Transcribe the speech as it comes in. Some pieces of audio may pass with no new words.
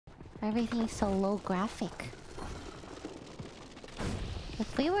Everything's so low graphic.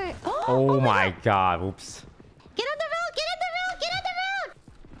 If we were... Oh my god, oops. Get on the road! Get on the road! Get on the road!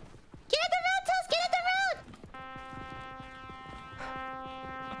 Get on the road, Toast! Get on the road!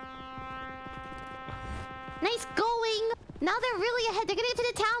 Nice going! Now they're really ahead. They're gonna get to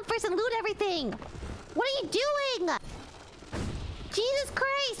the town first and loot everything. What are you doing? Jesus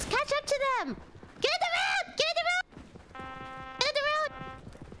Christ! Catch up to them! Get on the road! Get on the road! Get on the road!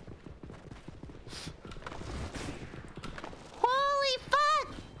 Holy fuck!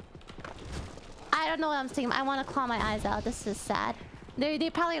 I don't know what I'm saying. I want to claw my eyes out. This is sad. They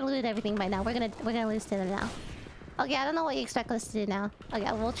probably looted everything by now. We're gonna lose to them now. Okay, I don't know what you expect us to do now. Okay,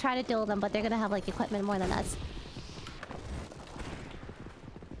 we'll try to deal with them, but they're gonna have like equipment more than us.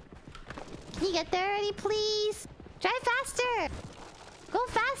 Can you get there already, please? Drive faster! Go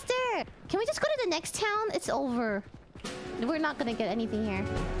faster! Can we just go to the next town? It's over. We're not gonna get anything here.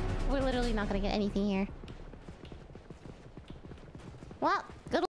 We're literally not gonna get anything here. Well, good